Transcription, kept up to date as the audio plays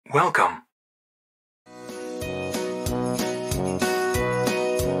Welcome.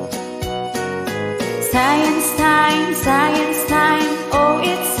 Science time, oh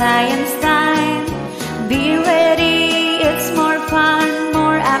it's science time. Be ready, it's more fun,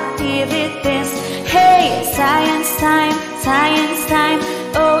 more activities. Hey, science time,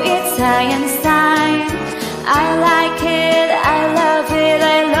 oh it's science time. I like it, I love it,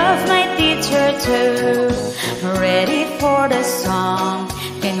 I love my teacher too. Ready for the song,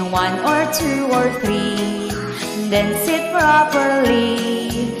 in 1 or 2 or 3, then sit properly.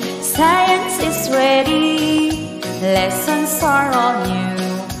 Science is ready, lessons are all new.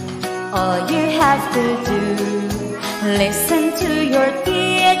 All you have to do, listen to your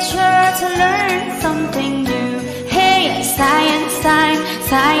teacher to learn something new. Hey, science time,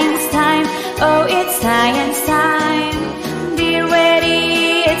 oh it's science time. Be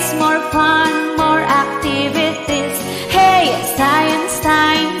ready, it's more fun, more activities. Hey, science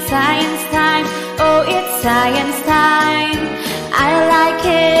time, oh it's science time. I like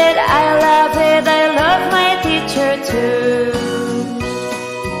it, I love it, I love my teacher too.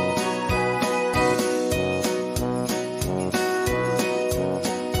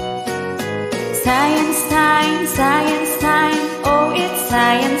 Science time, oh it's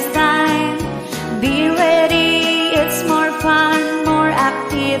science time. Be ready, it's more fun, more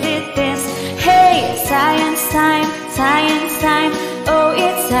activities. Hey, science time, oh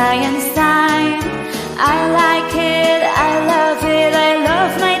it's science time. I like it, I love it, I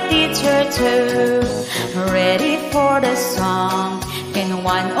love my teacher too. Ready for the song, in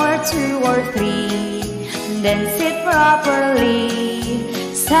 1 or 2 or 3, then sit properly.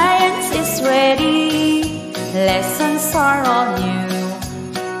 Science is ready, lessons are all new.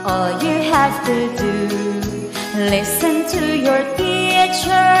 All you have to do, listen to your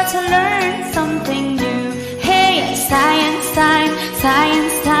teacher to learn something new. Hey, science time,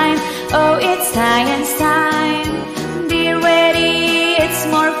 oh it's science time. Be ready, it's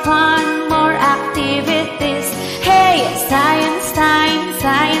more fun, more activities. Hey, science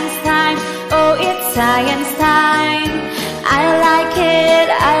time, oh it's science time. I like it,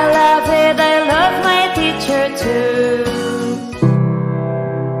 I love